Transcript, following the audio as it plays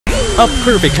A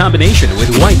perfect combination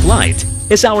with white light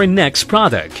is our next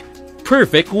product,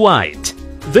 Perfect White.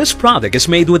 This product is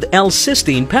made with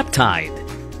L-cysteine peptide,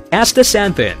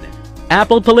 astaxanthin,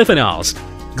 apple polyphenols,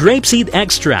 grapeseed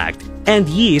extract, and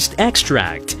yeast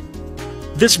extract.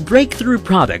 This breakthrough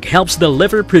product helps the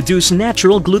liver produce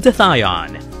natural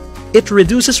glutathione. It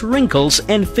reduces wrinkles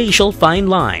and facial fine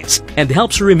lines and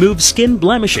helps remove skin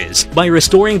blemishes by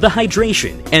restoring the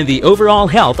hydration and the overall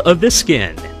health of the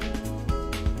skin.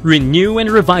 Renew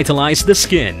and revitalize the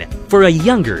skin for a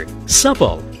younger,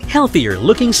 supple, healthier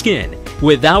looking skin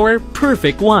with our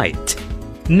Perfect White.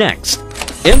 Next,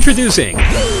 introducing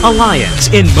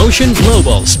Alliance in Motion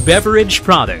Global's beverage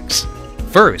products.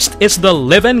 First is the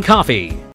Live N Coffee.